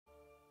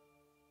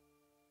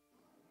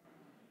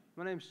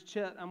My name's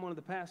Chet. I'm one of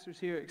the pastors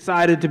here.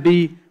 Excited to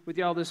be with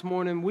y'all this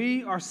morning.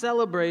 We are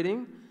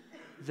celebrating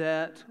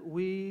that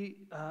we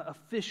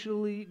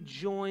officially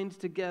joined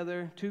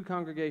together two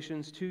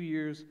congregations 2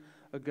 years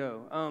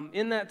ago.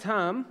 In that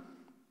time,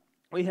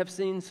 we have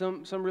seen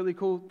some really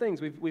cool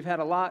things. We've had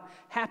a lot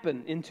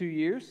happen in 2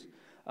 years.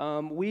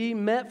 We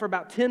met for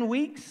about 10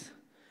 weeks,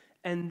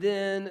 and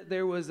then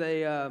there was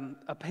a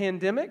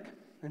pandemic,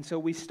 and so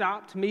we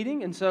stopped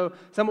meeting. And so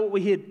some of what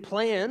we had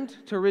planned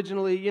to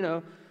originally,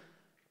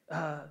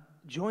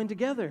 join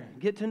together,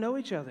 get to know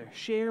each other,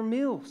 share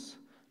meals,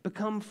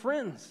 become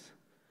friends.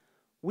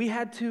 We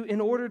had to, in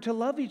order to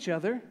love each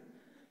other,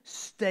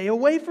 stay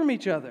away from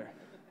each other.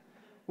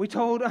 We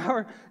told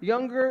our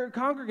younger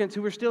congregants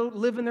who were still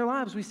living their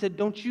lives, we said,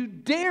 don't you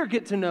dare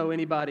get to know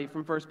anybody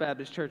from First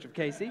Baptist Church of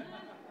Casey.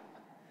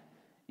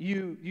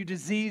 You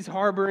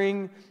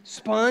disease-harboring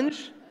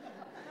sponge.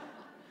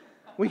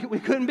 We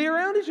couldn't be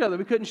around each other.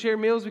 We couldn't share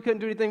meals. We couldn't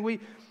do anything.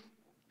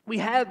 We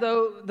had,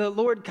 though, the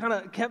Lord kind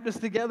of kept us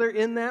together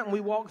in that, and we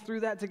walked through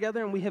that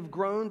together, and we have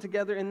grown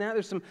together in that.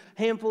 There's some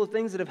handful of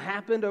things that have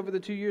happened over the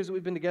 2 years that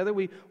we've been together.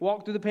 We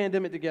walked through the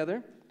pandemic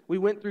together. We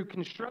went through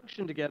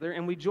construction together,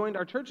 and we joined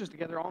our churches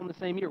together all in the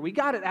same year. We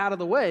got it out of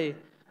the way.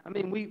 I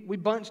mean, we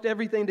bunched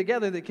everything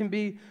together that can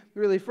be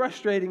really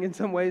frustrating in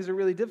some ways or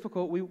really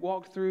difficult. We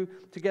walked through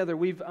together.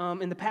 We've,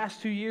 in the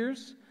past 2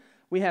 years,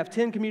 we have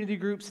 10 community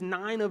groups.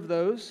 9 of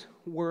those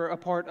were a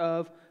part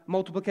of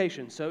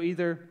multiplication. So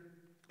either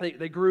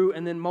they grew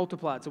and then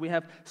multiplied. So we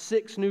have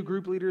 6 new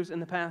group leaders in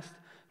the past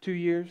 2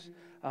 years.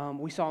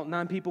 We saw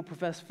 9 people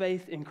profess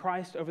faith in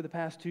Christ over the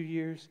past 2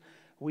 years.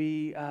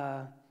 We,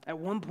 at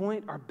one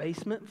point, our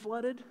basement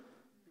flooded.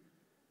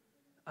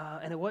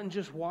 And it wasn't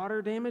just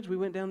water damage. We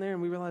went down there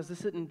and we realized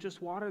this isn't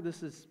just water,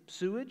 this is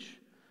sewage.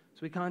 So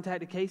we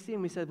contacted Casey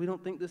and we said, we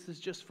don't think this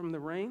is just from the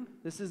rain.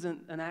 This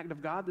isn't an act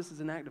of God, this is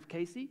an act of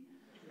Casey.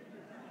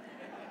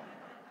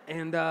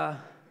 And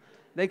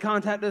they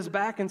contacted us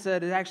back and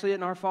said, it actually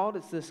isn't our fault,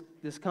 it's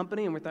this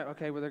company. And we thought,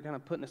 okay, well, they're kind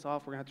of putting us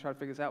off. We're going to try to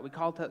figure this out. We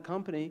called that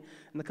company,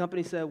 and the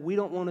company said, we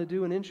don't want to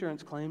do an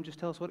insurance claim. Just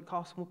tell us what it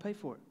costs and we'll pay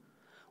for it.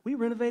 We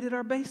renovated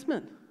our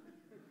basement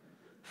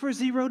for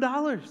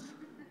 $0.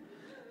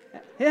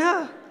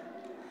 Yeah.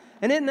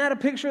 And isn't that a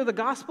picture of the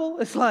gospel?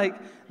 It's like,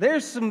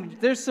 there's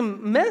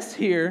some mess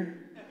here.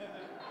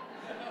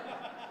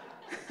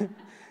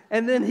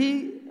 And then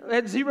he,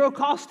 at zero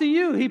cost to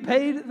you, he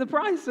paid the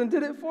price and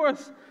did it for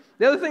us.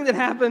 The other thing that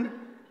happened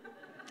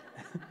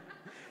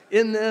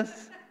in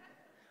this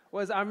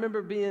was I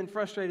remember being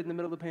frustrated in the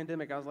middle of the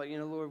pandemic. I was like,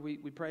 Lord, we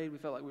prayed. We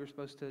felt like we were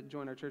supposed to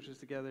join our churches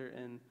together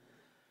and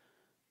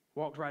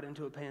walked right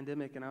into a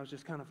pandemic. And I was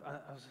just kind of,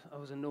 I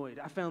was annoyed.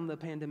 I found the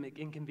pandemic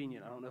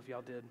inconvenient. I don't know if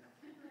y'all did.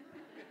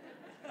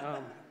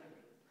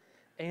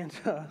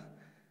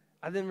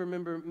 I then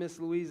remember Miss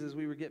Louise, as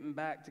we were getting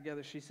back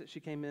together, she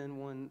came in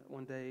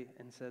one day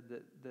and said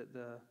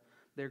that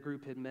their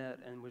group had met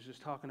and was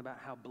just talking about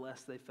how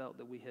blessed they felt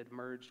that we had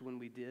merged when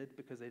we did,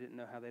 because they didn't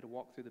know how they'd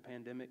walk through the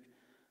pandemic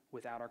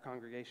without our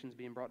congregations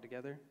being brought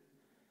together.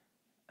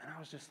 And I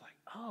was just like,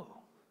 oh,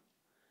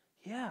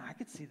 yeah, I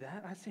could see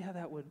that. I see how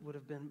that would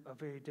have been a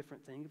very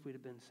different thing if we'd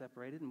have been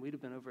separated, and we'd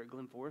have been over at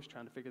Glen Forest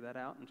trying to figure that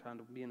out and trying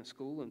to be in a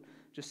school and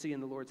just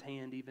seeing the Lord's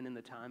hand even in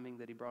the timing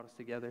that he brought us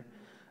together,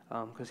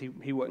 because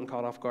he wasn't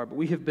caught off guard. But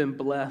we have been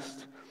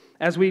blessed.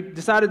 As we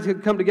decided to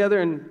come together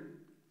and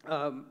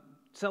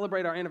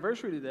celebrate our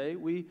anniversary today,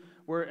 we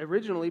were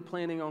originally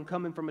planning on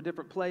coming from a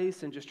different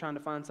place and just trying to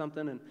find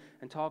something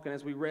and talk. And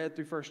as we read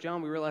through 1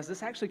 John, we realized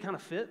this actually kind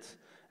of fits.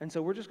 And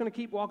so we're just going to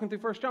keep walking through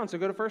 1 John. So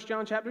go to 1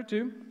 John chapter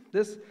 2.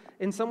 This,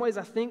 in some ways,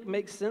 I think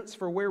makes sense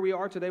for where we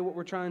are today, what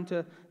we're trying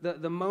to,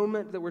 the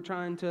moment that we're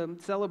trying to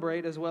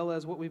celebrate, as well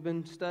as what we've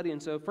been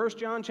studying. So 1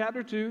 John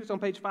chapter 2, it's on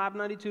page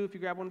 592. If you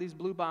grab one of these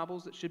blue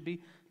Bibles, it should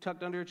be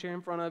tucked under a chair in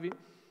front of you.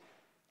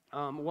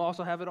 We'll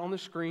also have it on the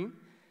screen.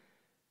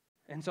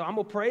 And so I'm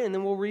going to pray, and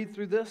then we'll read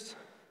through this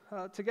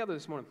together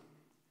this morning.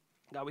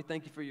 God, we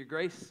thank you for your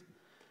grace.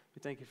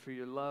 We thank you for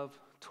your love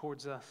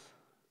towards us.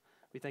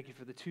 We thank you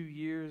for the 2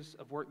 years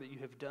of work that you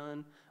have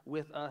done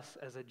with us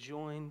as a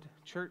joined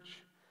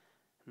church.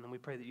 And then we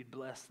pray that you'd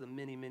bless the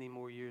many, many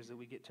more years that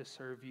we get to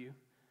serve you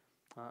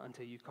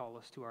until you call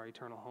us to our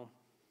eternal home.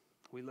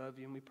 We love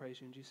you and we praise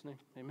you in Jesus' name.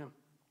 Amen.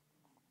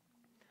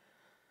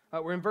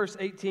 We're in verse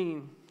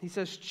 18. He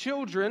says,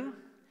 children,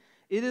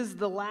 it is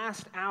the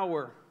last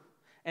hour.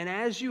 And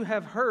as you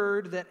have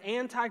heard that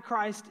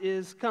Antichrist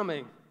is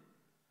coming.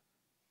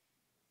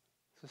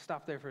 So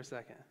stop there for a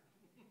second.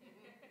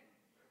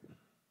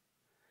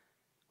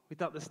 We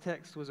thought this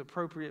text was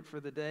appropriate for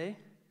the day.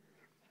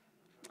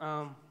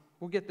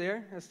 We'll get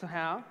there as to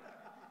how.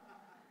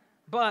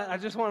 But I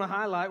just want to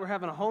highlight, we're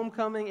having a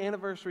homecoming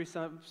anniversary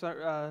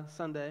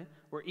Sunday.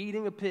 We're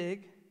eating a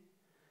pig.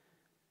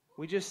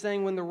 We just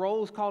sang When the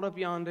Roll is Called Up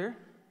Yonder.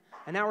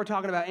 And now we're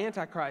talking about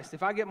Antichrist.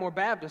 If I get more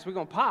Baptists, we're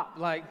going to pop.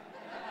 Like,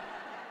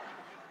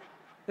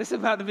 this is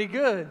about to be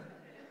good.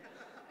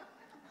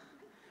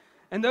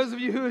 And those of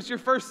you who it's your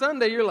first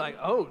Sunday, you're like,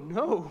 oh,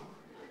 no.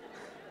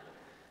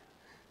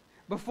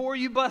 before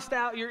you bust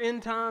out your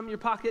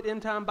pocket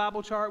end time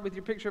Bible chart with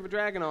your picture of a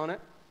dragon on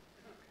it.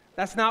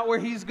 That's not where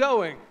he's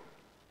going.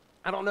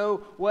 I don't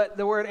know what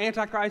the word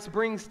Antichrist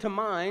brings to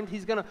mind.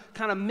 He's going to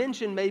kind of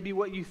mention maybe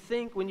what you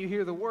think when you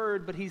hear the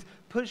word, but he's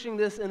pushing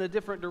this in a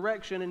different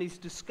direction, and he's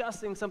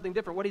discussing something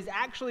different. What he's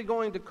actually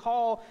going to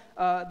call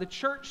the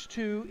church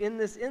to in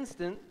this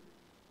instant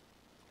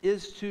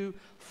is to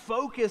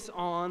focus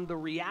on the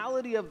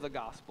reality of the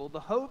gospel,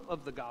 the hope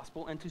of the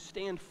gospel, and to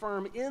stand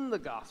firm in the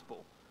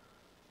gospel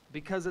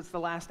because it's the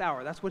last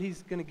hour. That's what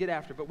he's going to get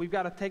after. But we've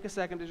got to take a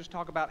second to just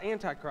talk about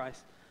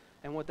Antichrist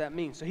and what that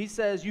means. So he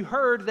says, you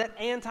heard that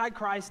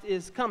Antichrist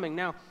is coming.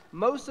 Now,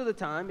 most of the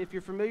time, if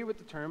you're familiar with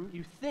the term,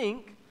 you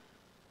think,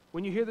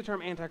 when you hear the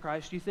term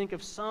Antichrist, you think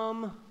of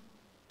some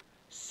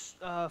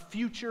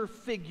future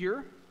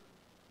figure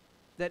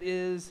that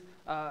is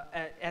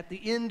at the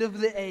end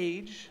of the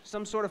age,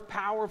 some sort of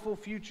powerful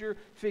future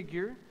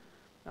figure.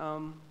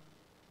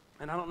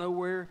 And I don't know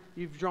where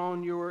you've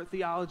drawn your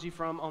theology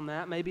from on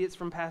that. Maybe it's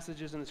from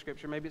passages in the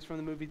Scripture. Maybe it's from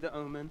the movie The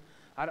Omen.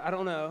 I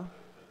don't know.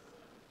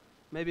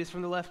 Maybe it's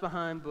from the Left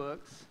Behind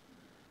books.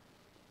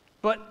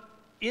 But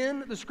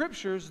in the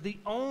Scriptures, the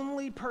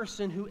only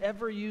person who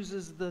ever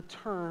uses the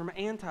term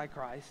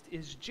Antichrist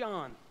is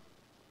John.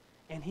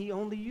 And he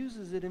only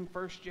uses it in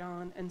 1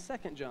 John and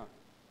 2 John.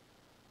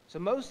 So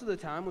most of the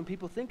time, when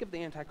people think of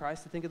the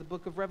Antichrist, they think of the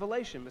book of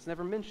Revelation. But it's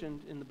never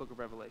mentioned in the book of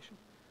Revelation.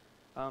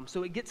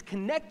 So it gets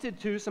connected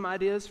to some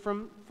ideas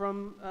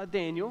from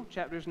Daniel,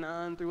 chapters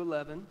 9 through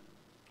 11.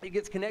 It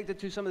gets connected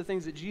to some of the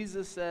things that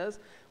Jesus says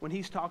when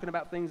he's talking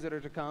about things that are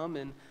to come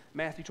in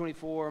Matthew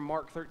 24,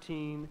 Mark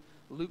 13,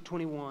 Luke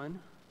 21.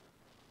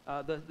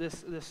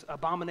 This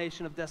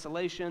abomination of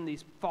desolation,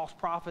 these false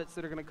prophets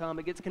that are going to come.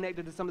 It gets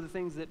connected to some of the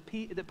things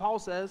that Paul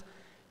says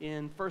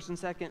in 1st and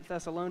 2nd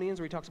Thessalonians,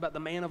 where he talks about the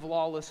man of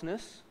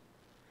lawlessness.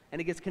 And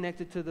it gets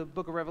connected to the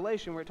book of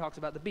Revelation, where it talks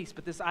about the beast.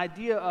 But this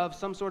idea of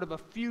some sort of a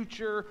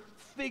future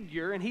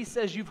figure, and he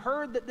says, you've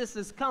heard that this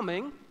is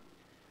coming.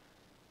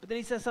 But then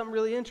he says something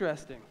really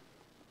interesting.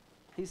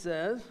 He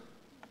says,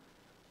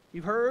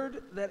 you've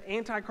heard that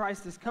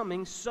Antichrist is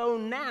coming, so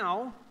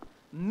now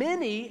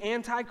many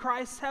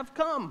Antichrists have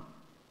come.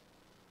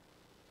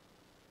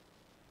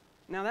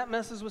 Now that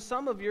messes with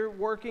some of your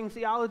working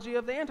theology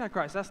of the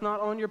Antichrist. That's not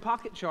on your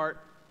pocket chart,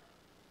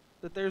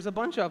 that there's a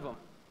bunch of them.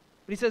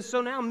 But he says, so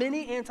now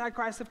many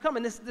Antichrists have come.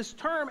 And this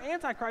term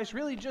Antichrist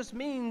really just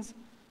means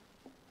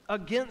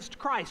against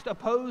Christ,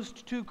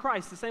 opposed to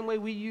Christ. The same way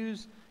we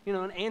use,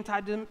 an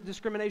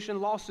anti-discrimination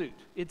lawsuit.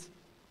 It's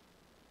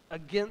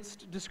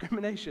against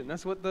discrimination.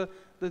 That's what the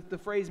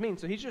phrase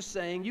means. So he's just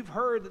saying, you've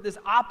heard that this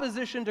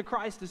opposition to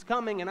Christ is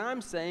coming, and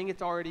I'm saying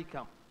it's already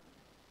come.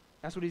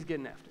 That's what he's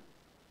getting after.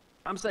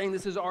 I'm saying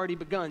this has already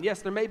begun.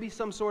 Yes, there may be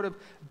some sort of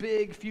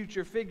big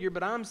future figure,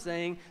 but I'm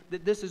saying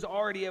that this is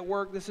already at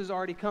work, this has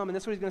already come. And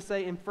that's what he's going to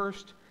say in 1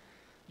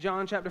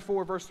 John chapter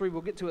 4, verse 3.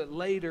 We'll get to it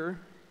later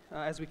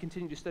as we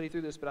continue to study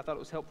through this, but I thought it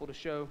was helpful to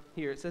show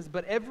here. It says,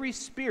 but every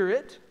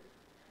spirit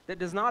that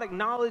does not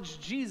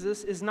acknowledge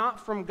Jesus is not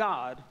from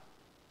God.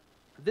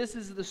 This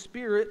is the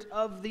spirit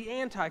of the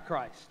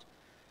Antichrist,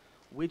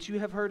 which you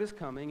have heard is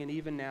coming, and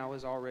even now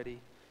is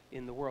already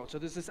in the world. So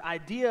there's this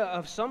idea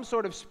of some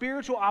sort of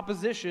spiritual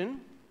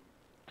opposition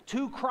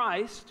to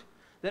Christ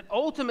that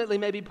ultimately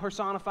may be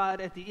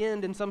personified at the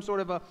end in some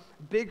sort of a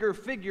bigger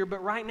figure,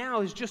 but right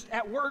now is just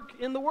at work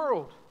in the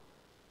world.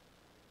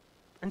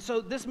 And so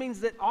this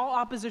means that all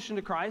opposition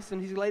to Christ,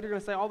 and he's later going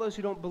to say all those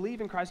who don't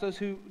believe in Christ, those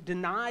who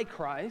deny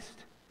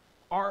Christ,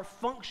 are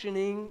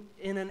functioning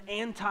in an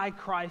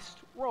anti-Christ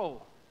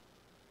role.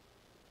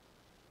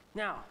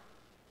 Now,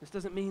 this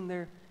doesn't mean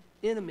they're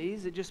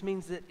enemies. It just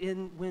means that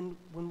when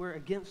we're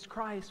against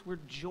Christ, we're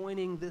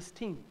joining this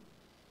team.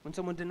 When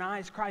someone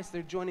denies Christ,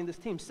 they're joining this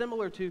team.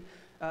 Similar to,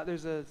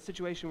 there's a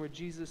situation where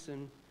Jesus is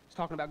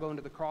talking about going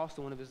to the cross,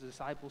 and one of his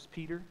disciples,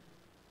 Peter,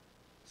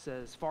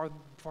 says, far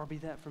be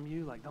that from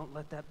you. Like, don't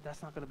let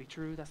that's not going to be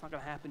true. That's not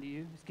going to happen to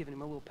you. He's giving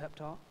him a little pep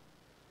talk.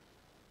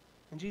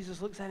 And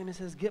Jesus looks at him and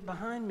says, get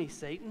behind me,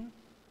 Satan.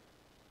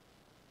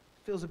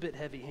 Feels a bit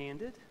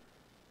heavy-handed.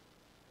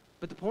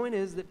 But the point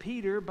is that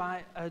Peter,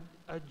 by a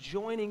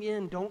joining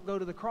in, don't go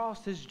to the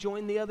cross, has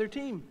joined the other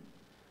team.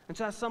 And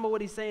so that's some of what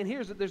he's saying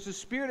here is that there's a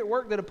spirit at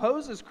work that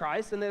opposes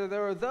Christ, and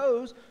there are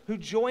those who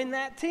join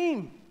that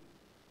team.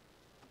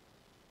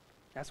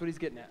 That's what he's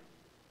getting at.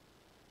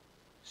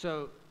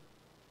 So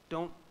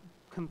don't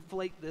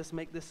conflate this,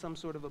 make this some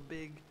sort of a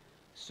big,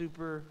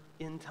 super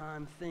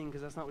end-time thing,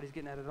 because that's not what he's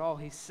getting at all.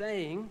 He's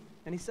saying,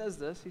 and he says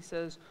this, he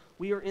says,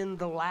 we are in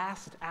the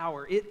last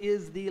hour. It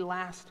is the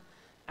last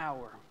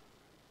hour.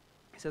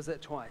 He says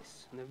that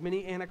twice. And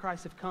many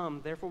antichrists have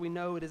come, therefore we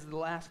know it is the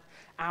last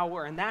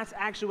hour. And that's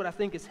actually what I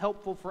think is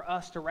helpful for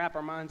us to wrap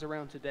our minds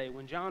around today.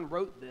 When John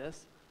wrote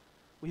this,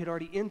 we had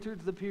already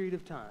entered the period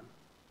of time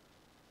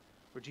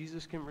where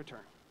Jesus can return.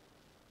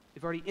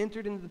 We've already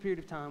entered into the period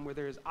of time where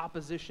there is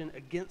opposition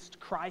against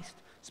Christ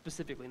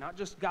specifically. Not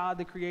just God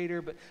the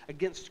Creator, but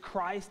against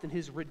Christ and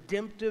his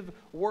redemptive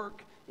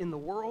work in the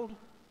world.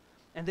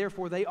 And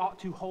therefore they ought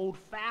to hold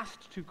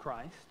fast to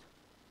Christ,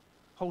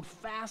 hold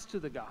fast to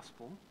the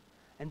gospel,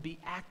 and be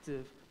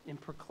active in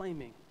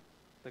proclaiming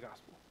the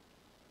gospel.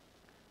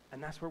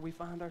 And that's where we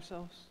find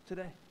ourselves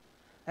today.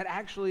 That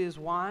actually is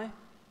why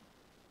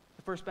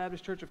the First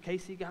Baptist Church of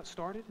KC got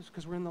started, is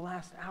because we're in the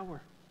last hour.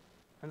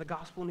 And the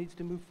gospel needs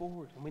to move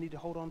forward, and we need to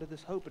hold on to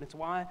this hope. And it's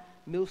why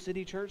Mill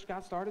City Church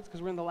got started, it's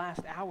because we're in the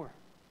last hour.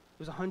 It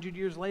was 100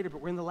 years later, but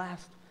we're in the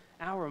last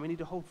hour, and we need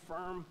to hold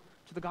firm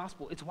to the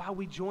gospel. It's why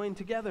we joined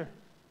together.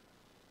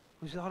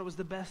 We thought it was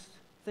the best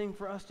thing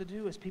for us to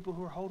do as people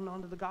who are holding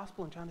on to the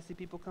gospel and trying to see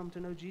people come to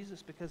know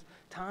Jesus, because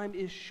time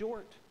is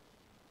short.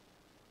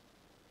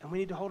 And we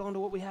need to hold on to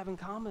what we have in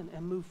common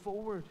and move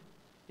forward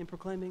in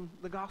proclaiming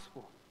the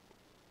gospel.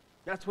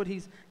 That's what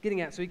he's getting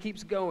at. So he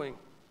keeps going.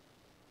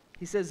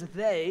 He says,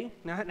 they,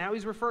 now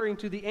he's referring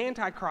to the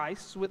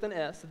Antichrists with an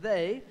S,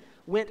 they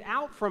went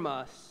out from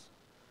us,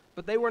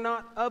 but they were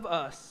not of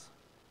us.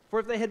 For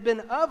if they had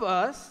been of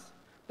us,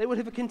 they would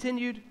have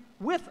continued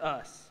with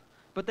us.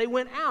 But they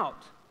went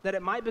out, that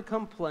it might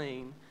become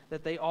plain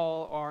that they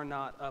all are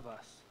not of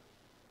us.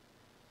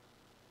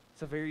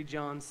 It's a very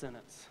John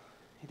sentence.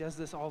 He does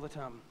this all the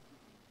time.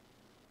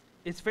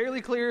 It's fairly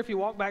clear if you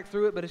walk back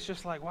through it, but it's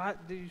just like, why?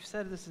 You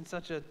said this in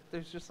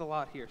there's just a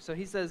lot here. So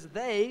he says,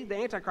 they, the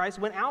Antichrist,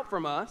 went out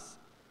from us,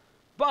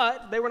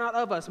 but they were not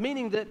of us.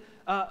 Meaning that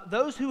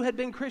those who had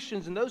been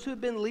Christians and those who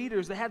had been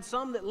leaders, they had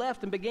some that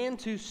left and began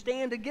to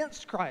stand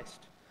against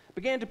Christ,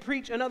 began to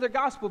preach another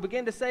gospel,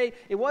 began to say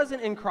it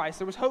wasn't in Christ.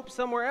 There was hope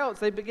somewhere else.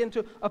 They began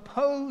to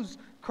oppose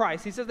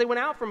Christ. He says they went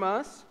out from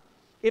us.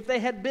 If they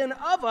had been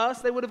of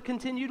us, they would have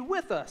continued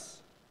with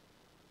us.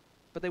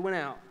 But they went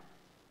out,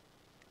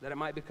 that it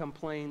might become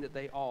plain that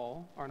they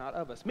all are not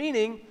of us.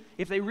 Meaning,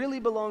 if they really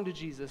belonged to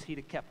Jesus, he'd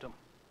have kept them.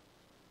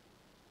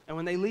 And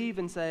when they leave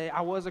and say,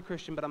 I was a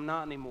Christian, but I'm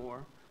not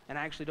anymore, and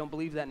I actually don't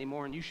believe that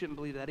anymore, and you shouldn't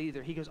believe that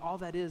either, he goes, all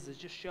that is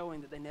just showing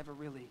that they never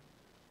really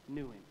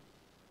knew him.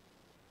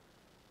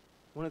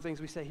 One of the things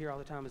we say here all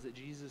the time is that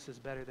Jesus is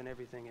better than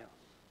everything else.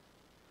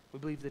 We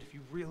believe that if you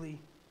really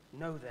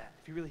know that,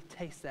 if you really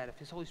taste that, if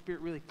his Holy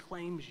Spirit really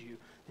claims you,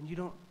 then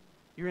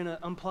you're in an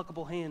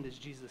unpluckable hand, as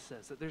Jesus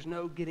says, that there's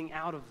no getting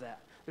out of that.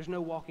 There's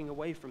no walking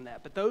away from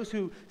that. But those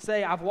who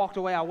say, I've walked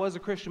away, I was a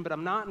Christian, but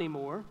I'm not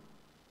anymore,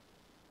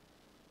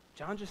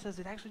 John just says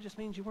it actually just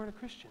means you weren't a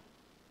Christian.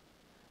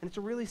 And it's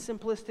a really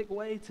simplistic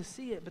way to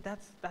see it, but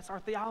that's our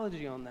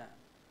theology on that.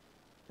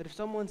 That if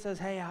someone says,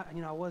 hey,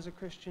 I was a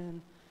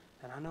Christian,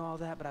 and I know all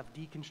that, but I've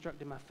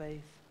deconstructed my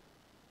faith.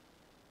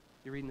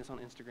 You're reading this on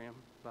Instagram,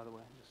 by the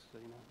way, just so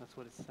you know. That's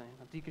what it's saying.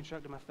 I've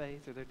deconstructed my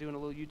faith, or they're doing a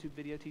little YouTube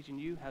video teaching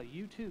you how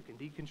you too can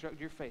deconstruct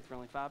your faith for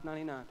only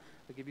 $5.99. They'll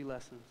give you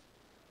lessons.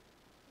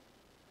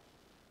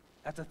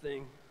 That's a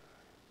thing.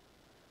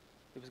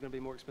 It was going to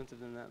be more expensive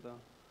than that, though.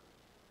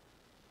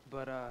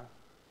 But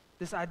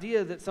this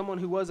idea that someone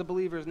who was a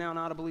believer is now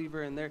not a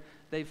believer, and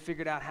they've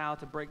figured out how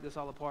to break this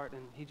all apart,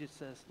 and he just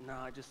says,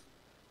 no,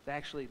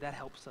 that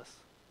helps us.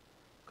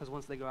 Because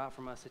once they go out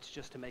from us, it's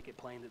just to make it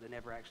plain that they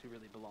never actually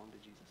really belong to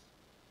Jesus.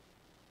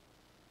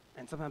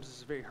 And sometimes this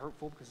is very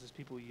hurtful because it's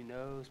people you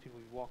know, it's people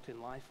you've walked in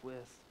life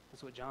with.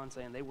 That's what John's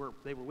saying. They were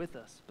with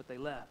us, but they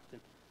left. And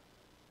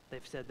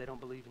they've said they don't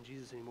believe in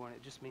Jesus anymore, and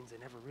it just means they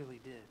never really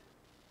did.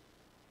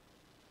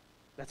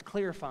 That's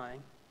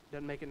clarifying.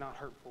 Doesn't make it not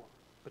hurtful,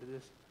 but it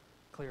is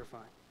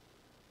clarifying.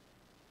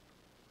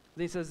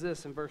 Then he says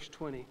this in verse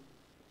 20.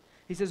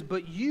 He says,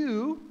 but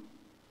you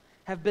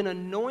have been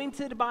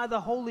anointed by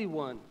the Holy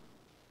One,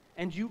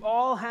 and you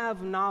all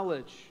have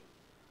knowledge.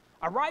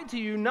 I write to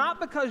you not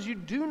because you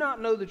do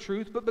not know the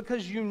truth, but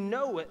because you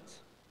know it,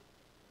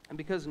 and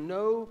because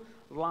no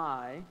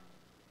lie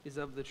is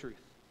of the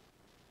truth.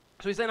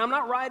 So he's saying, I'm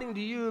not writing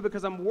to you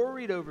because I'm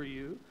worried over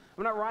you.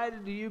 I'm not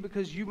writing to you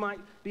because you might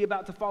be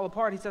about to fall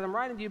apart. He said, I'm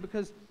writing to you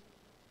because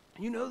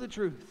you know the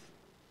truth.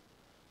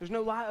 There's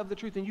no lie of the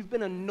truth, and you've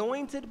been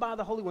anointed by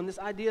the Holy One. This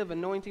idea of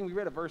anointing, we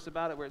read a verse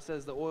about it where it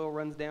says the oil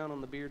runs down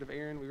on the beard of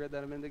Aaron. We read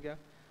that a minute ago.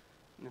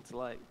 And it's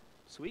like,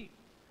 sweet,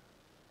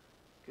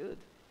 good.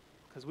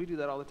 Because we do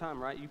that all the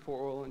time, right? You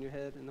pour oil on your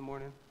head in the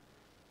morning.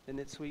 Isn't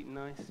it sweet and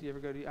nice? You ever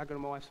I go to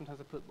my wife, sometimes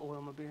I put oil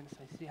on my beard and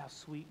say, see how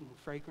sweet and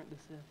fragrant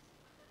this is?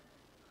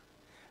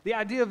 The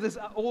idea of this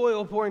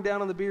oil pouring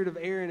down on the beard of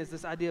Aaron is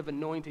this idea of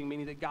anointing,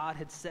 meaning that God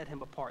had set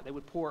him apart. They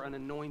would pour an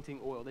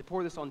anointing oil. They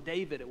pour this on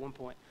David at one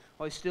point.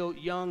 While he's still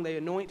young, they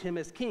anoint him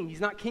as king.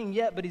 He's not king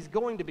yet, but he's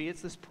going to be.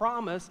 It's this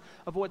promise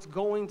of what's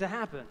going to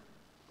happen,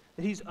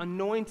 that he's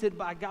anointed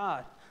by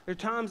God. There are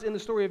times in the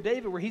story of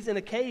David where he's in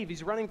a cave,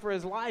 he's running for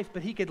his life,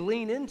 but he could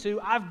lean into,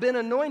 I've been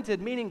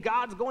anointed, meaning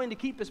God's going to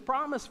keep his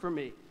promise for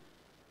me.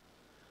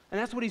 And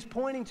that's what he's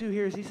pointing to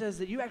here, is he says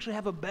that you actually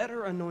have a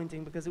better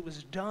anointing because it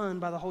was done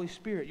by the Holy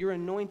Spirit. Your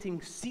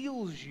anointing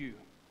seals you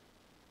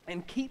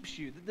and keeps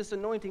you, that this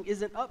anointing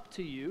isn't up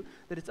to you,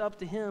 that it's up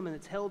to him, and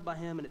it's held by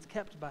him, and it's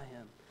kept by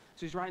him.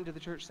 So he's writing to the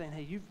church saying,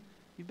 hey,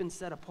 you've been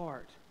set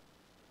apart.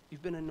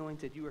 You've been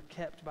anointed. You are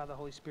kept by the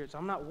Holy Spirit. So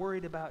I'm not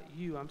worried about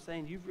you. I'm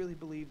saying you've really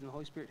believed, and the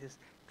Holy Spirit has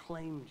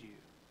claimed you.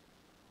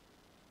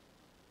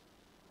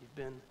 You've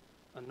been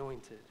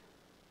anointed.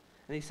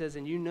 And he says,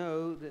 and you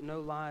know that no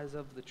lie is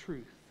of the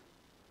truth.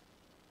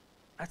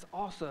 That's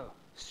also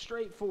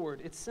straightforward.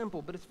 It's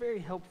simple, but it's very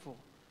helpful.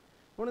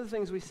 One of the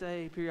things we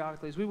say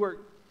periodically is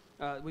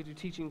we do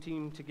teaching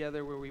team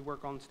together where we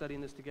work on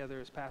studying this together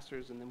as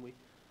pastors, and then we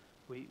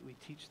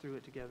teach through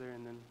it together.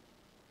 And then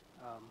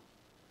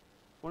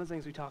one of the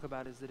things we talk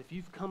about is that if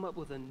you've come up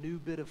with a new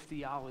bit of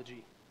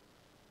theology,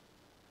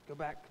 go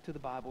back to the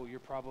Bible,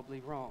 you're probably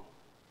wrong.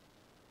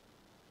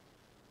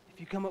 If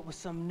you come up with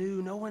some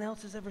new, no one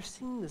else has ever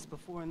seen this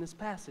before in this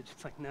passage,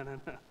 it's like, no,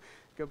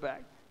 go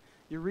back.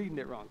 You're reading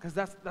it wrong, because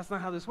that's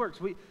not how this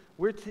works.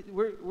 We're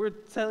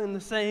telling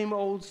the same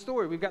old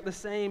story. We've got the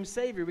same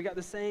Savior. We got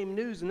the same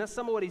news, and that's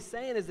some of what he's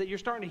saying is that you're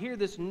starting to hear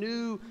this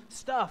new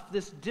stuff,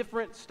 this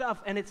different stuff,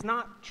 and it's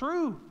not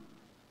true.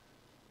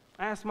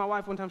 I asked my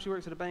wife one time, she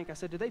works at a bank, I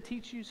said, do they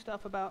teach you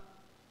stuff about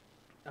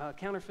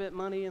counterfeit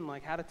money and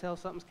like how to tell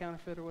something's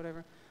counterfeit or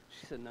whatever?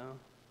 She said, no.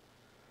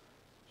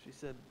 She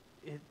said,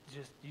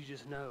 you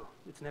just know.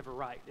 It's never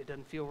right. It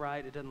doesn't feel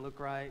right. It doesn't look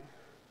right.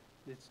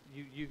 It's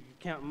you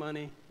count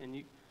money and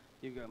you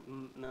go,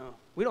 no.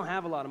 We don't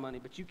have a lot of money,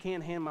 but you can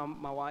hand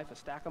my wife a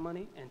stack of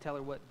money and tell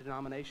her what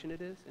denomination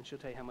it is, and she'll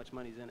tell you how much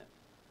money's in it.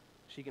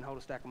 She can hold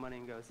a stack of money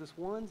and go, is this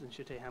ones? And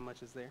she'll tell you how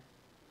much is there.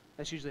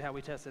 That's usually how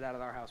we test it out at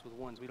our house with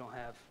ones. We don't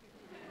have.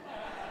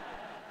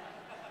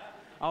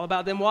 All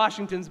about them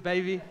Washingtons,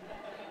 baby.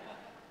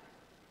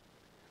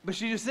 But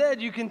she just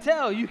said, you can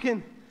tell, you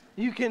can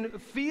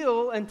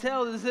feel and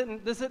tell this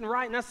isn't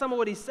right. And that's some of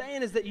what he's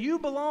saying is that you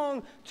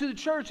belong to the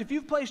church. If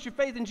you've placed your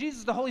faith in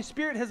Jesus, the Holy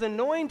Spirit has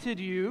anointed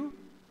you,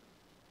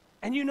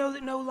 and you know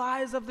that no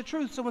lie is of the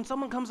truth. So when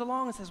someone comes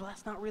along and says, well,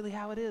 that's not really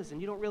how it is,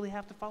 and you don't really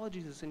have to follow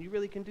Jesus, and you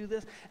really can do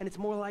this, and it's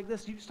more like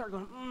this, you start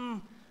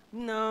going,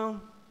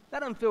 no. That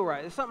doesn't feel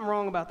right. There's something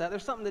wrong about that.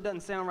 There's something that doesn't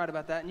sound right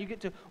about that. And you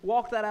get to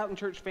walk that out in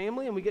church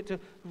family, and we get to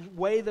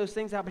weigh those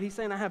things out. But he's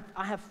saying, I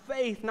have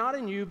faith, not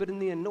in you, but in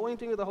the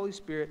anointing of the Holy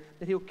Spirit,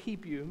 that he'll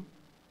keep you,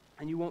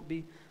 and you won't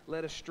be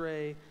led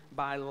astray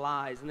by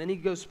lies. And then he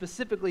goes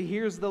specifically,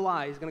 here's the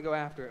lie. He's going to go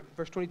after it.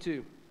 Verse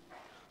 22.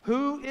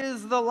 Who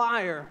is the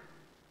liar?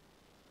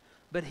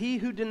 But he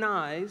who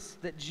denies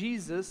that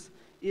Jesus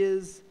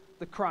is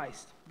the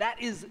Christ.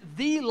 That is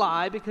the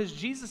lie, because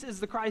Jesus is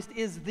the Christ,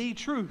 is the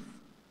truth.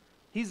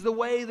 He's the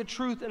way, the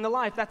truth, and the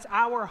life. That's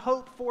our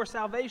hope for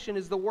salvation,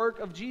 is the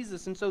work of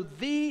Jesus. And so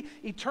the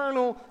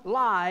eternal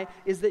lie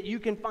is that you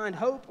can find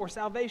hope or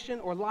salvation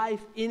or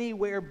life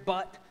anywhere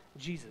but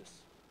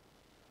Jesus.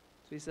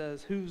 So he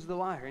says, who's the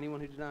liar?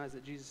 Anyone who denies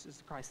that Jesus is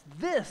the Christ.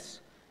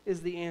 This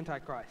is the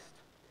Antichrist,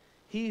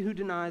 he who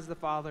denies the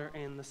Father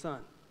and the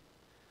Son.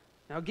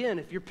 Now again,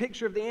 if your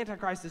picture of the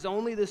Antichrist is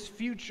only this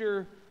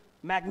future,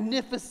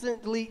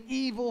 magnificently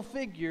evil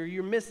figure,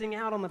 you're missing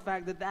out on the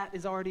fact that that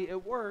is already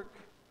at work.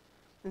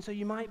 And so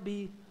you might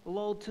be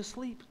lulled to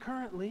sleep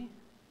currently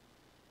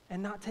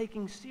and not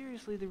taking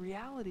seriously the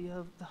reality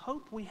of the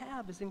hope we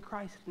have is in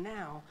Christ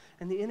now,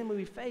 and the enemy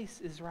we face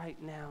is right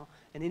now,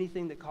 and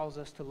anything that calls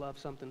us to love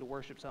something, to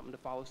worship something, to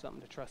follow something,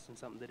 to trust in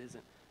something that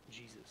isn't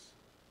Jesus.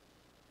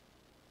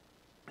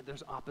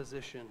 There's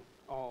opposition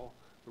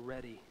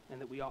already, and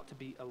that we ought to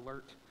be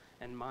alert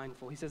and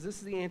mindful. He says, this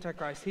is the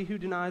Antichrist, he who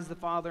denies the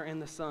Father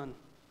and the Son.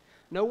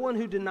 No one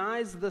who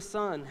denies the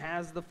Son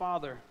has the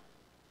Father.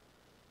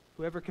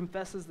 Whoever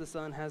confesses the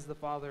Son has the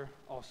Father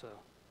also.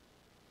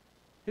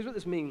 Here's what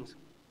this means.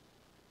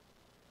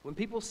 When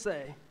people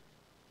say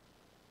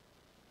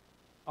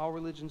all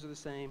religions are the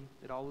same,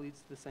 it all leads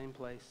to the same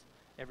place,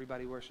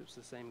 everybody worships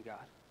the same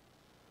God,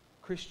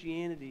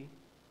 Christianity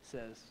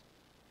says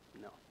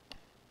no.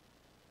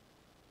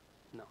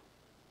 No.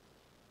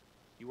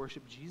 You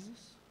worship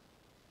Jesus,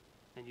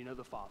 and you know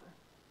the Father.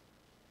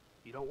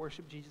 You don't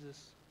worship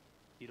Jesus,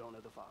 you don't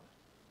know the Father.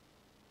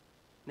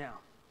 Now,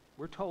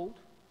 we're told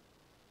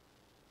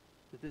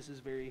that this is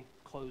very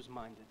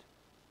closed-minded.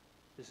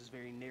 This is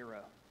very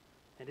narrow.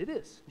 And it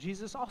is.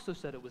 Jesus also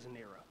said it was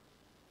narrow.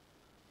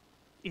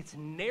 It's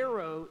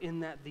narrow in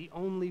that the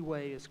only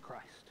way is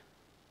Christ.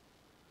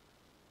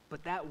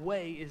 But that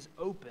way is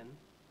open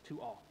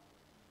to all.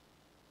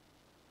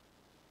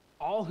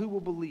 All who will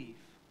believe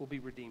will be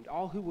redeemed.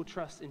 All who will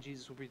trust in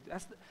Jesus will be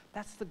redeemed.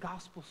 That's the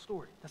gospel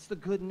story. That's the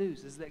good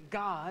news, is that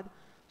God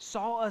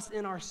saw us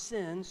in our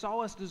sin, saw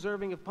us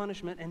deserving of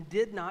punishment, and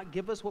did not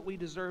give us what we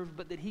deserved,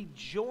 but that he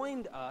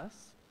joined us,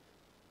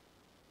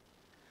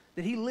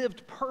 that he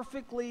lived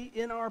perfectly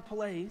in our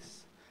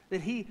place,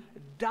 that he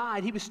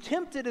died. He was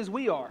tempted as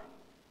we are.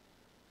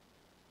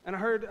 And I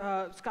heard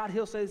Scott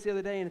Hill say this the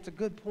other day, and it's a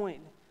good point,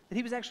 that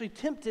he was actually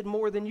tempted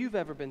more than you've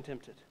ever been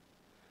tempted.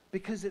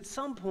 Because at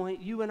some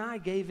point, you and I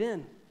gave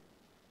in.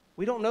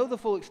 We don't know the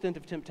full extent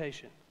of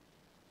temptation.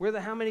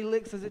 How many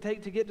licks does it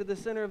take to get to the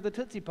center of the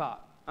Tootsie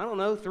Pop? I don't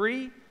know,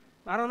 3?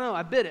 I don't know,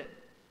 I bit it.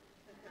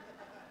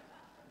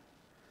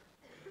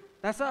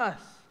 That's us.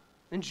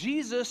 And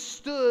Jesus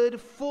stood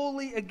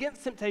fully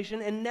against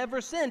temptation and never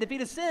sinned. If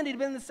he'd have sinned, he'd have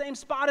been in the same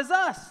spot as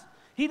us.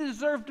 He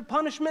deserved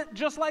punishment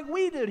just like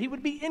we did. He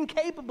would be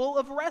incapable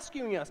of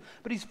rescuing us.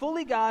 But he's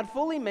fully God,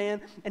 fully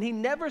man, and he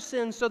never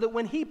sins, so that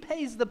when he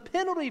pays the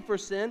penalty for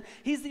sin,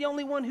 he's the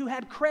only one who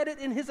had credit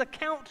in his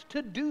account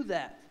to do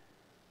that.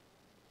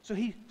 So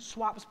he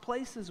swaps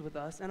places with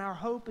us, and our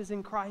hope is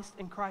in Christ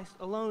and Christ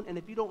alone. And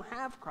if you don't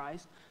have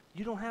Christ,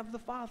 you don't have the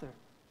Father.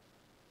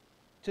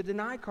 To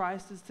deny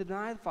Christ is to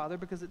deny the Father,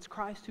 because it's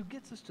Christ who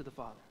gets us to the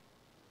Father.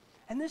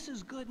 And this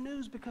is good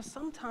news, because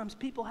sometimes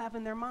people have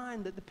in their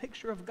mind that the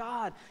picture of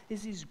God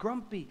is he's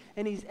grumpy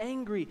and he's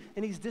angry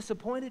and he's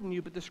disappointed in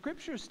you. But the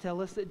scriptures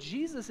tell us that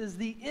Jesus is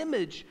the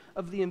image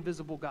of the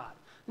invisible God.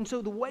 And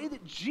so the way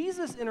that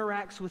Jesus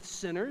interacts with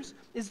sinners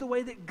is the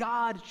way that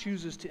God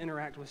chooses to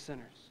interact with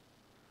sinners,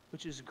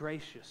 which is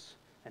gracious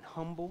and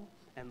humble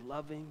and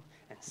loving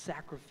and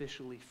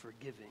sacrificially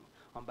forgiving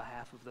on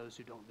behalf of those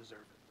who don't deserve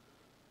it.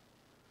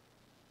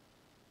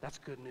 That's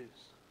good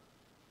news.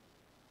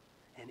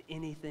 And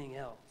anything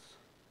else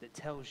that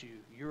tells you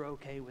you're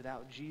okay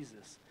without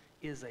Jesus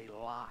is a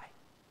lie.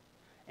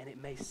 And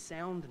it may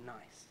sound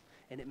nice,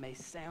 and it may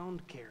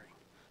sound caring,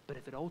 but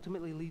if it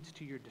ultimately leads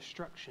to your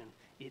destruction,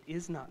 it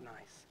is not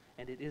nice,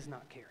 and it is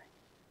not caring.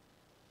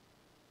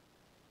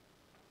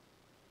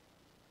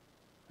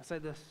 I say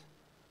this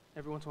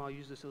every once in a while, I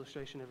use this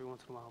illustration every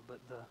once in a while, but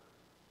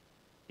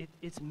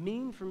it's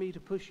mean for me to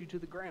push you to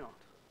the ground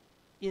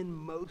in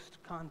most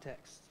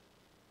contexts.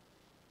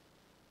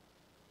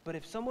 But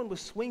if someone was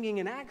swinging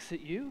an axe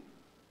at you,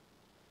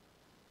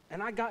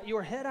 and I got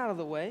your head out of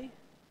the way,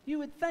 you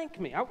would thank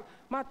me.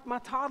 My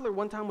toddler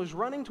one time was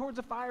running towards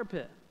a fire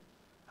pit.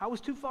 I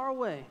was too far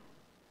away,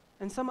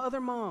 and some other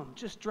mom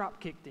just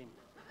drop-kicked him.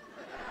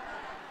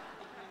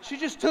 She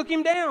just took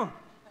him down.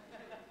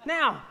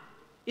 Now,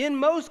 in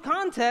most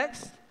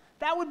contexts,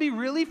 that would be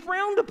really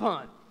frowned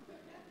upon.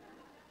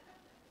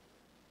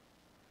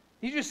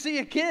 You just see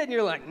a kid, and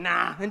you're like,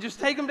 nah, and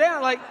just take him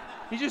down. Like,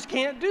 you just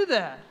can't do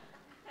that.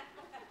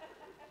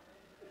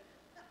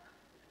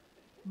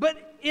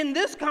 But in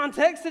this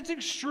context, it's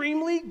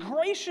extremely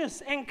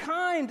gracious and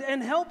kind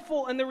and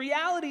helpful. And the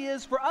reality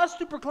is, for us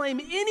to proclaim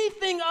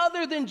anything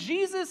other than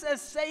Jesus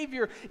as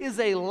Savior is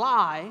a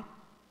lie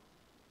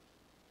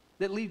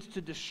that leads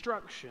to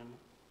destruction.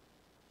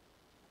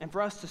 And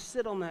for us to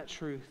sit on that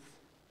truth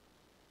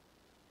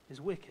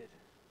is wicked.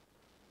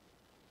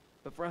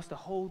 But for us to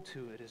hold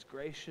to it is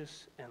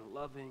gracious and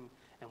loving,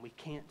 and we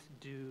can't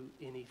do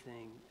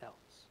anything else.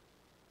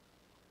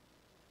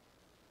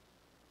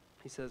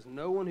 He says,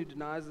 no one who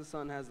denies the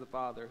Son has the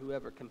Father.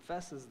 Whoever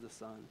confesses the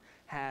Son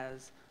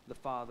has the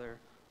Father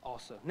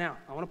also. Now,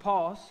 I want to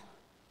pause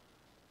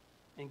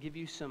and give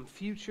you some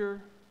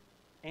future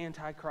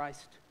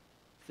Antichrist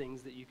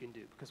things that you can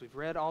do. Because we've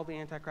read all the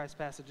Antichrist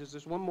passages.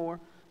 There's one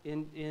more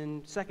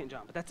in 2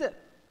 John, but that's it.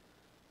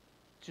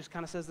 It just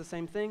kind of says the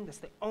same thing. That's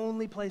the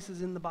only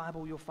places in the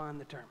Bible you'll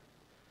find the term.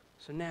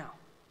 So now,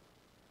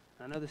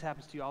 and I know this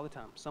happens to you all the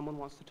time, someone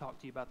wants to talk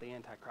to you about the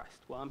Antichrist.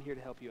 Well, I'm here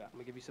to help you out. I'm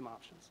going to give you some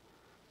options.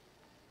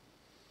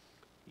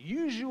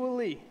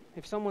 Usually,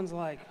 if someone's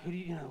like, who do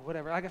you know,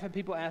 whatever. Like I've had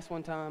people ask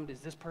one time, you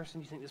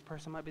think this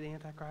person might be the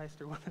Antichrist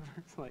or whatever?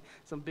 It's like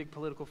some big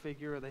political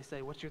figure, or they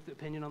say, what's your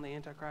opinion on the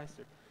Antichrist?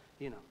 Or,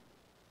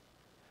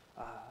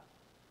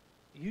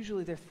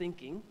 usually they're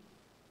thinking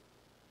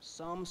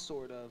some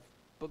sort of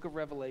Book of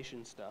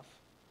Revelation stuff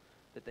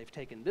that they've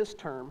taken this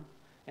term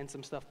and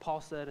some stuff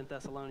Paul said in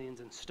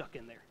Thessalonians and stuck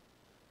in there.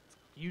 It's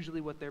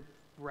usually what they're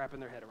wrapping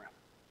their head around.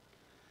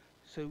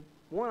 So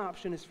one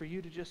option is for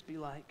you to just be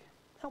like,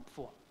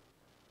 helpful,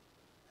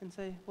 and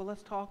say, well,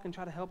 let's talk and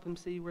try to help them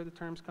see where the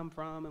terms come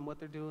from and what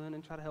they're doing,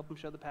 and try to help them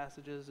show the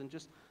passages, and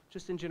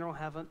just in general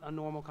have a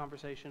normal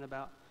conversation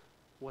about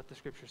what the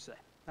scriptures say.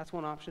 That's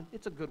one option.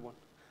 It's a good one.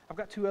 I've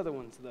got two other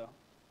ones, though.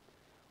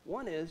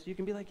 One is you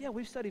can be like, yeah,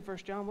 we've studied 1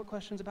 John. What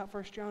questions about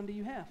 1 John do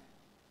you have?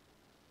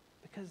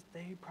 Because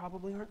they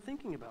probably aren't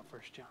thinking about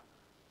 1 John.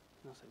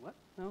 And they'll say, what?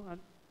 No,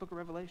 Book of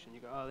Revelation.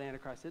 You go, oh, the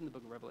Antichrist is in the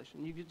Book of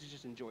Revelation. You get to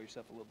just enjoy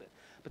yourself a little bit.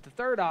 But the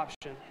third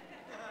option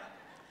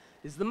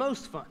is the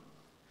most fun.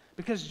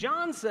 Because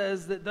John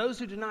says that those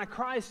who deny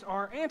Christ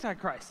are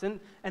Antichrist. And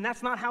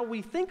that's not how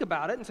we think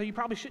about it. And so you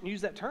probably shouldn't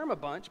use that term a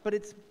bunch, but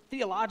it's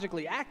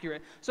theologically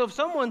accurate. So if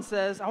someone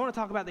says, I want to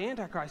talk about the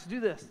Antichrist, do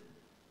this.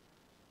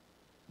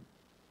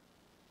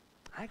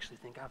 I actually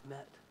think I've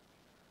met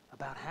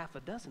about half a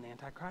dozen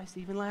Antichrists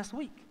even last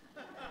week.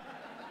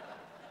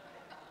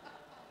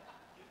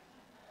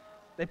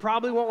 They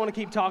probably won't want to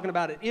keep talking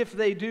about it. If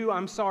they do,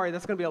 I'm sorry.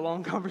 That's going to be a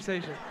long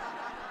conversation.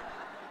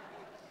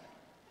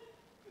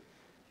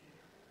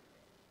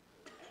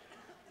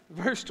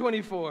 Verse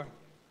 24.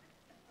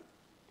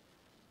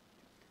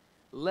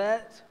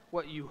 Let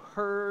what you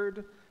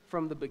heard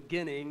from the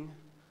beginning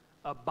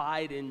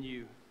abide in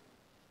you.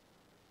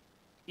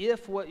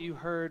 If what you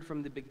heard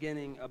from the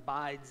beginning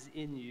abides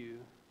in you,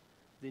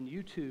 then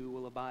you too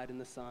will abide in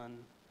the Son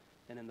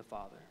and in the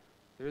Father.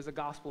 There is a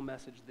gospel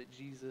message that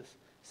Jesus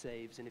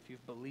saves, and if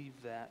you've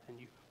believed that and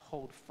you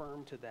hold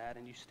firm to that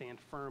and you stand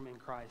firm in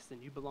Christ,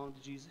 then you belong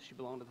to Jesus, you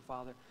belong to the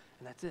Father,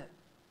 and that's it.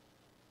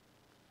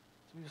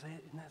 Some people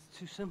say, that's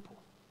too simple.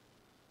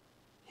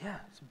 Yeah,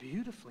 it's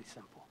beautifully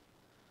simple.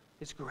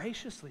 It's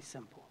graciously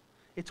simple.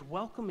 It's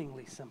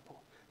welcomingly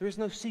simple. There is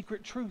no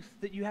secret truth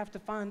that you have to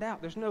find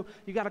out.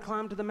 You got to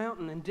climb to the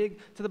mountain and dig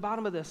to the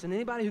bottom of this. And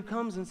anybody who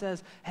comes and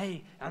says,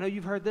 hey, I know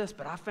you've heard this,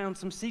 but I found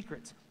some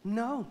secrets.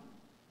 No,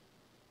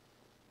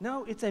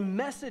 it's a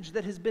message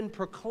that has been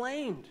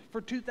proclaimed for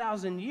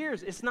 2,000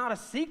 years. It's not a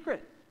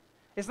secret.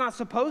 It's not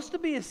supposed to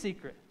be a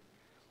secret.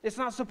 It's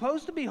not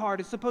supposed to be hard.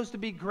 It's supposed to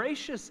be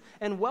gracious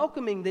and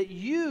welcoming, that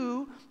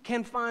you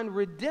can find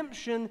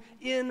redemption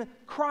in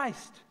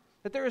Christ,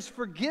 that there is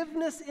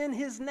forgiveness in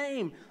His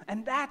name,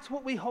 and that's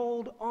what we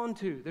hold on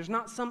to. There's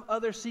not some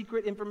other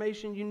secret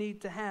information you need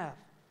to have.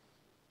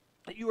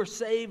 That you are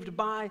saved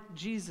by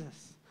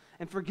Jesus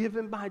and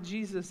forgiven by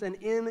Jesus, and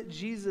in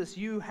Jesus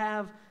you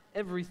have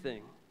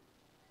everything.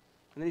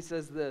 And then he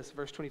says this,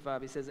 verse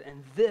 25, he says,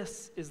 and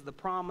this is the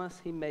promise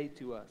He made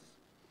to us,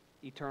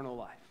 eternal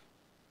life.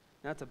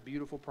 Now, that's a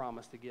beautiful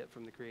promise to get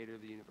from the Creator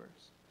of the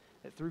universe,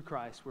 that through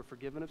Christ we're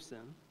forgiven of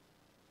sin,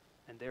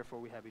 and therefore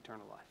we have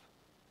eternal life.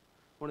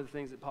 One of the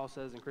things that Paul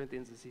says in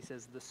Corinthians is he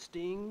says, the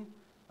sting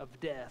of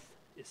death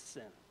is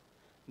sin.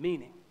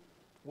 Meaning,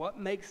 what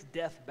makes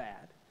death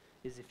bad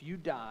is if you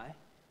die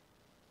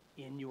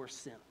in your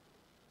sin.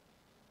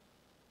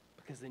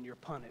 Because then you're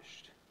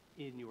punished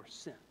in your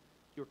sin.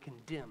 You're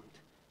condemned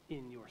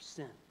in your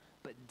sin.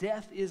 But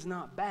death is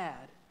not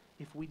bad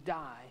if we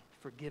die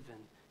forgiven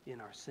in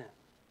our sin.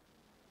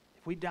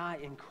 If we die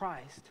in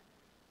Christ,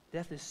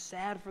 death is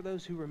sad for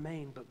those who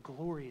remain, but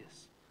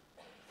glorious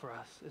for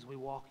us as we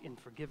walk in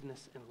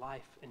forgiveness and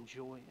life and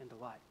joy and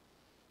delight.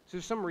 So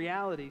there's some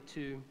reality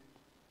to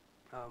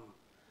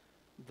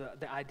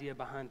the idea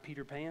behind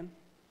Peter Pan.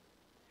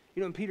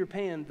 You know, in Peter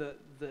Pan,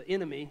 the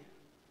enemy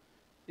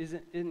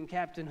isn't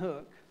Captain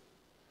Hook.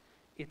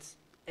 It's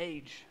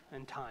age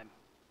and time.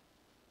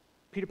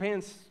 Peter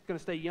Pan's going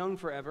to stay young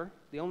forever.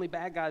 The only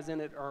bad guys in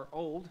it are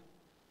old.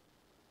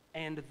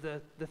 And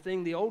the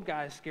thing the old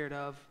guy is scared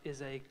of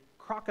is a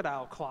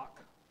crocodile clock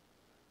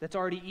that's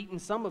already eaten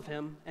some of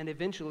him and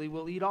eventually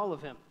will eat all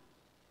of him.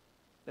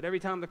 That every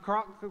time the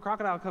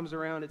crocodile comes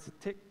around, it's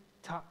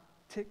tick-tock,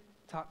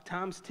 tick-tock,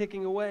 time's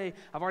ticking away.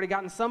 I've already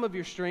gotten some of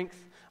your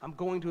strength. I'm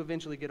going to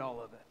eventually get all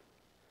of it.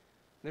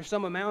 There's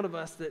some amount of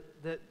us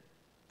that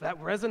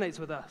resonates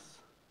with us.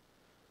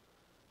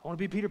 I want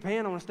to be Peter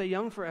Pan. I want to stay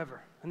young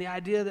forever. And the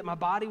idea that my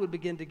body would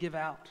begin to give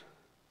out,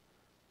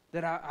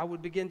 that I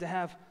would begin to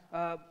have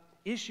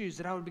issues,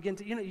 that I would begin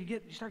to,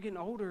 you start getting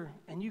older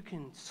and you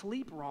can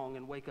sleep wrong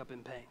and wake up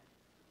in pain.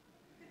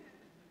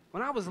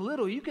 When I was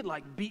little, you could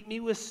like beat me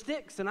with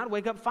sticks and I'd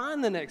wake up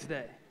fine the next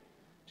day.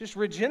 Just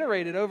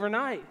regenerated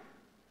overnight.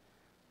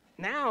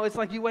 Now it's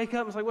like you wake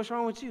up and it's like, what's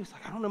wrong with you? It's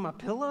like, I don't know, my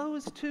pillow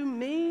is too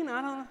mean.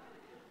 I don't know.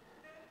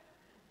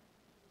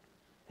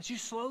 As you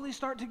slowly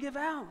start to give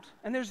out.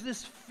 And there's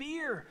this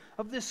fear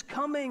of this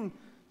coming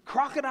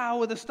crocodile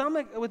with a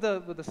stomach.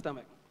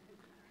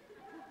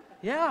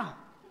 Yeah.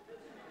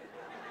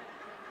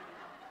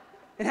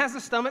 It has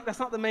a stomach. That's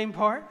not the main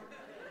part.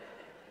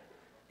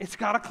 It's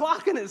got a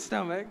clock in its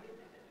stomach.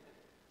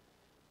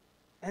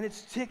 And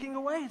it's ticking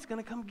away. It's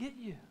going to come get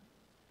you.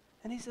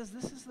 And he says,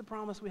 this is the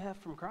promise we have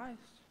from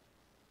Christ.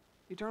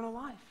 Eternal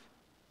life.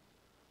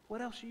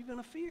 What else are you going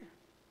to fear?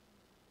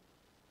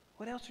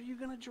 What else are you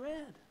going to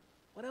dread?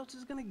 What else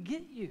is going to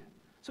get you?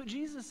 So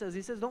Jesus says,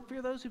 he says, don't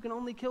fear those who can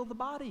only kill the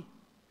body.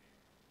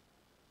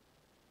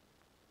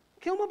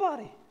 Kill my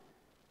body.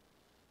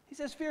 He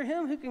says, fear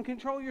him who can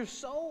control your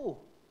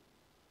soul.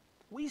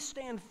 We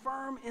stand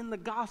firm in the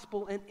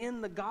gospel, and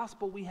in the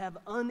gospel we have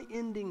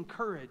unending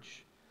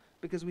courage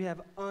because we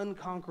have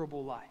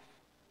unconquerable life.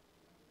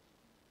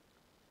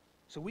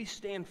 So we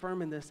stand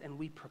firm in this and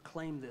we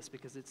proclaim this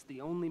because it's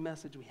the only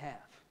message we have.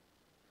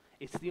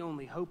 It's the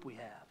only hope we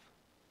have.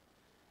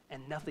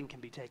 And nothing can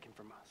be taken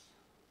from us.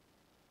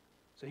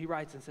 So he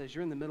writes and says,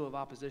 you're in the middle of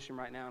opposition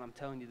right now, and I'm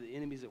telling you the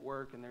enemy's at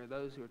work, and there are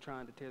those who are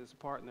trying to tear this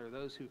apart, and there are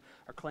those who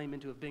are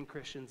claiming to have been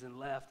Christians and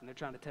left, and they're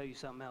trying to tell you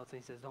something else.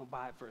 And he says, don't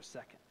buy it for a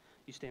second.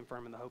 You stand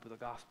firm in the hope of the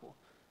gospel.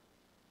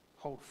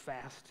 Hold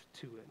fast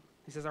to it.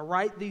 He says, I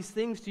write these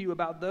things to you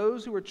about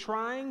those who are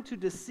trying to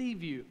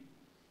deceive you.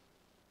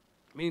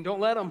 Meaning, don't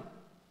let them.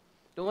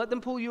 Don't let them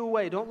pull you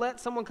away. Don't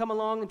let someone come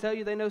along and tell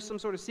you they know some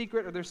sort of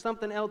secret or there's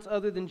something else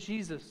other than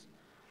Jesus.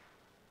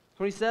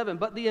 27,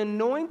 but the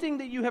anointing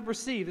that you have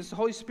received, this is the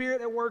Holy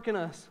Spirit at work in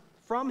us,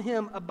 from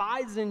him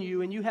abides in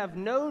you, and you have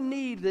no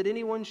need that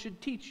anyone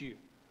should teach you.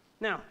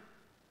 Now,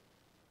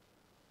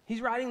 he's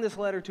writing this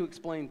letter to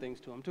explain things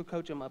to him, to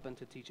coach him up and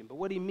to teach him. But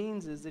what he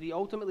means is that he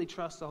ultimately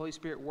trusts the Holy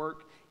Spirit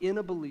work in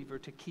a believer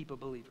to keep a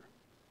believer.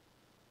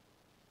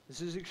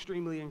 This is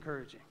extremely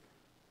encouraging.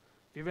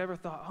 If you've ever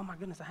thought, oh my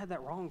goodness, I had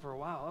that wrong for a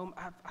while.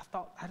 I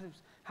thought,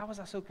 how was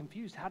I so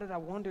confused? How did I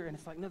wonder? And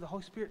it's like, no, the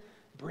Holy Spirit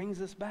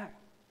brings us back.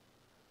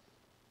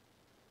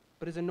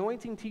 But his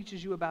anointing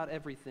teaches you about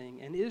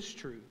everything and is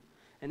true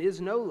and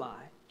is no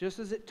lie, just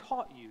as it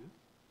taught you,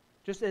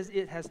 just as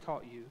it has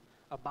taught you,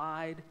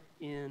 abide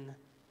in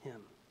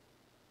him.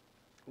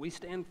 We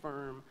stand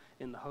firm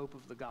in the hope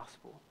of the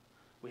gospel.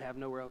 We have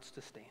nowhere else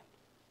to stand.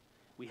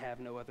 We have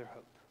no other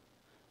hope.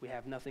 We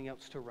have nothing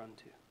else to run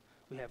to.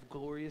 We have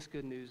glorious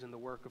good news in the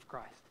work of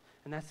Christ.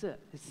 And that's it.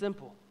 It's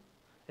simple.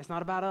 It's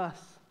not about us.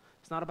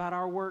 It's not about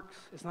our works.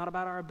 It's not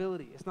about our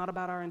ability. It's not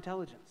about our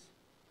intelligence.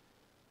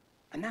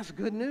 And that's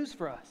good news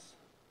for us.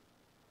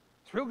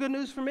 It's real good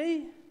news for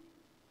me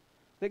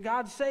that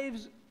God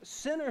saves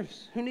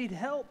sinners who need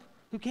help,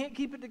 who can't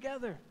keep it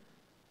together.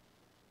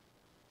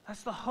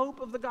 That's the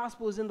hope of the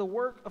gospel, is in the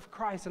work of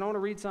Christ. And I want to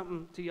read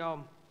something to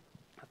y'all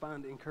I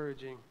find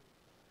encouraging.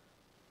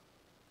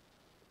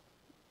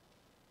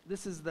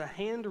 This is the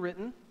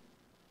handwritten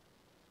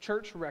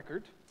church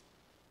record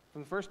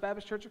from the First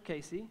Baptist Church of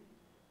Casey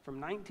from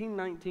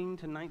 1919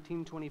 to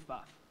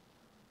 1925.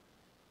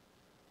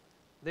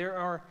 There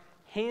are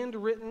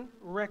handwritten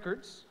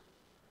records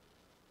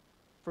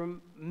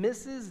from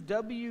Mrs.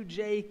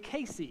 W.J.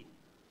 Casey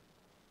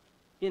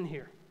in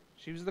here.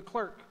 She was the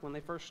clerk when they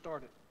first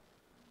started.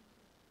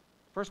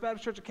 First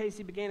Baptist Church of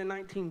Casey began in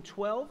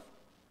 1912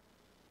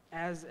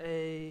 as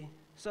a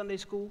Sunday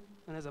school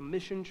and as a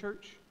mission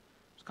church.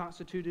 It was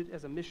constituted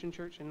as a mission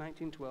church in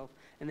 1912,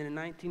 and then in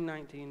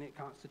 1919 it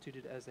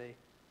constituted as a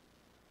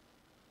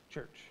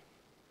church,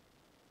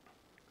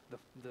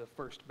 the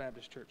First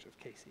Baptist Church of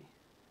Casey.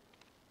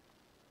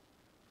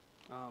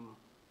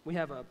 We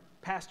have a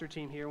pastor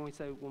team here.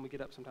 When we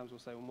get up, sometimes we'll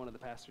say one of the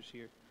pastors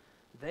here.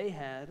 They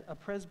had a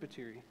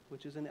presbytery,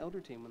 which is an elder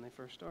team when they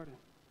first started.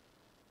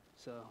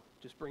 So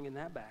just bringing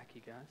that back,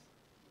 you guys.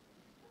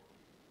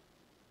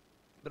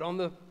 But on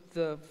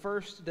the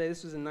first day,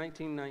 this was in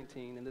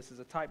 1919, and this is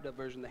a typed up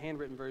version. The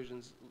handwritten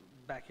version's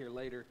back here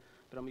later,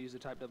 but I'm going to use the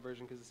typed up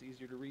version because it's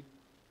easier to read.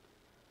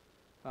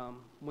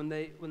 When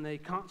they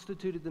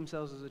constituted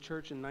themselves as a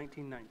church in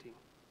 1919,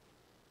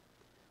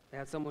 they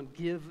had someone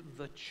give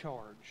the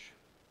charge,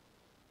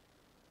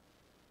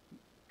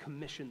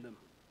 commission them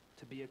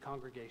to be a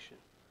congregation,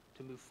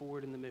 to move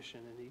forward in the mission.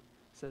 And he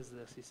says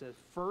this. He said,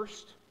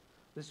 first,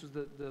 this was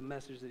the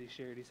message that he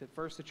shared. He said,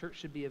 first, the church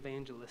should be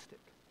evangelistic,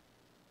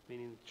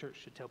 meaning the church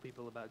should tell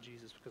people about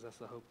Jesus because that's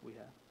the hope we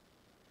have.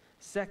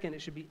 Second,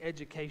 it should be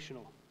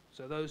educational.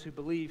 So those who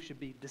believe should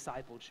be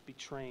discipled, should be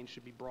trained,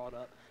 should be brought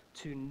up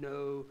to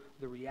know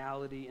the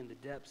reality and the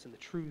depths and the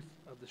truth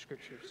of the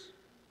Scriptures.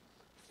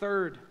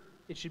 Third,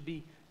 it should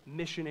be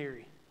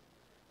missionary,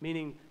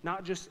 meaning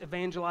not just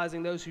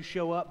evangelizing those who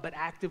show up, but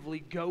actively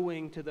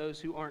going to those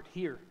who aren't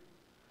here.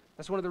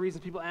 That's one of the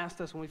reasons people asked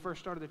us when we first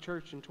started the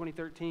church in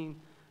 2013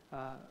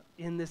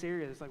 in this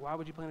area. It's like, why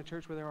would you plant a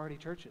church where there are already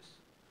churches?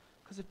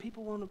 Because if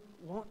people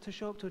want to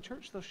show up to a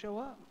church, they'll show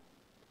up.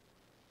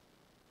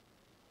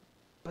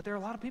 But there are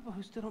a lot of people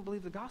who still don't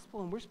believe the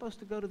gospel, and we're supposed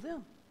to go to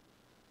them.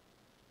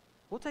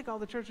 We'll take all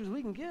the churches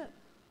we can get.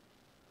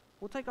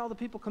 We'll take all the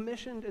people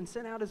commissioned and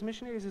sent out as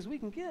missionaries as we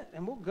can get,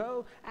 and we'll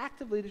go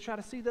actively to try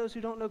to see those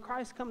who don't know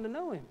Christ come to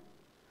know Him.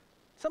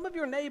 Some of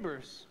your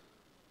neighbors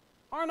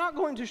are not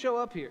going to show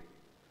up here.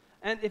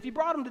 And if you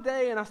brought them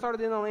today and I started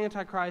in on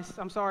Antichrist,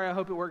 I'm sorry, I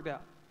hope it worked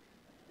out.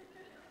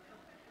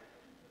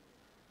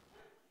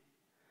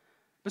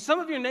 But some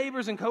of your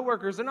neighbors and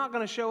coworkers, they're not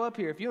going to show up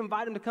here. If you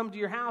invite them to come to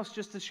your house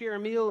just to share a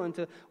meal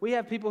we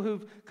have people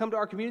who've come to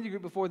our community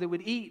group before that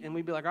would eat, and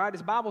we'd be like, all right,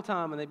 it's Bible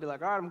time. And they'd be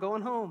like, all right, I'm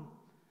going home.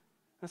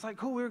 And it's like,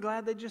 cool, we were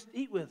glad they just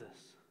eat with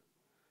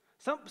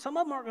us. Some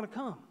of them aren't going to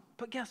come.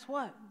 But guess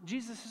what?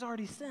 Jesus is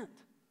already sent.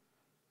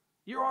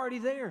 You're already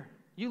there.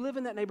 You live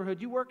in that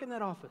neighborhood. You work in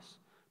that office.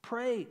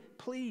 Pray,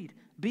 plead,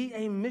 be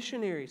a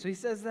missionary. So he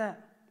says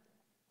that.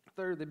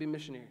 Third, they'd be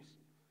missionaries.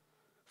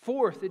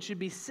 Fourth, it should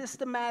be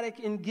systematic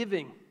in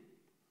giving.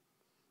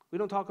 We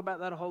don't talk about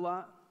that a whole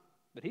lot,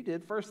 but he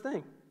did first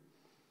thing.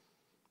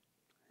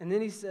 And then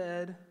he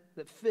said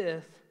that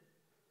fifth,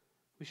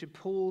 we should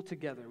pull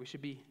together. We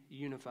should be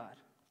unified.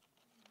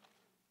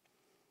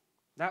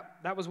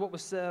 That was what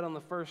was said on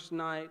the first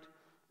night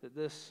that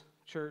this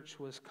church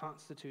was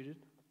constituted.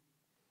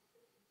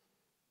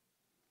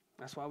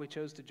 That's why we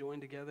chose to join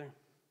together.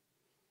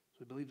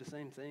 We believe the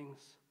same things.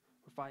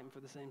 We're fighting for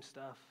the same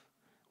stuff.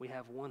 We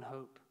have one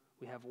hope.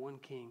 We have one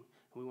King,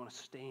 and we want to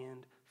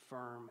stand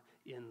firm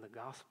in the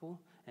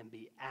gospel and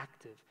be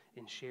active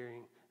in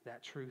sharing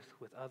that truth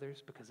with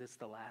others because it's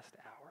the last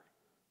hour,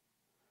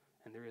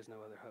 and there is no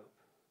other hope.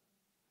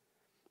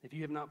 If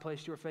you have not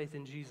placed your faith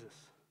in Jesus,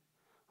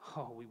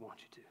 oh, we want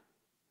you to.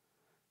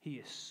 He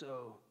is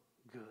so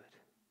good.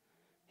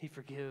 He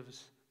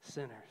forgives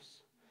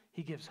sinners.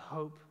 He gives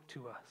hope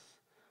to us,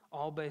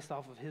 all based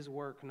off of His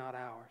work, not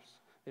ours.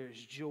 There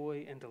is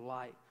joy and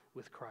delight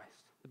with Christ.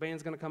 The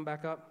band's going to come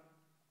back up.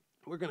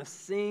 We're going to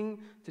sing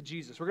to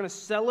Jesus. We're going to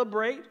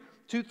celebrate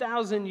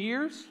 2,000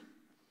 years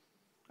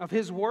of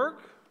His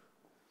work.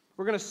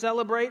 We're going to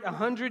celebrate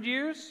 100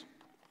 years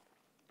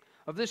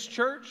of this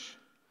church.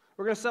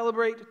 We're going to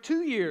celebrate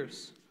 2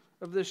 years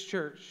of this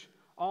church,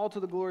 all to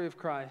the glory of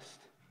Christ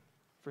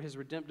for His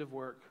redemptive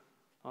work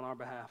on our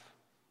behalf.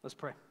 Let's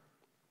pray.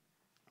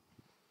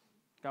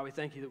 God, we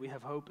thank You that we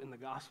have hope in the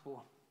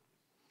gospel.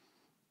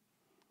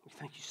 We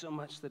thank You so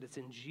much that it's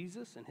in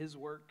Jesus and His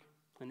work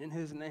and in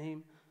His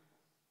name,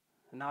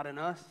 and not in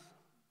us,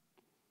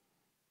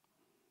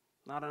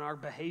 not in our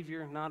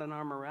behavior, not in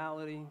our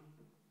morality,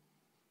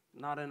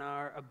 not in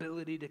our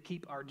ability to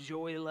keep our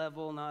joy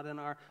level, not in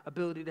our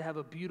ability to have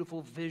a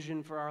beautiful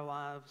vision for our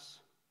lives.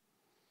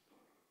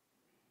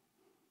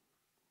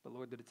 But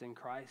Lord, that it's in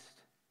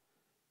Christ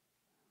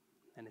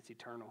and it's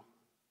eternal.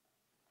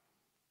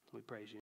 We praise you.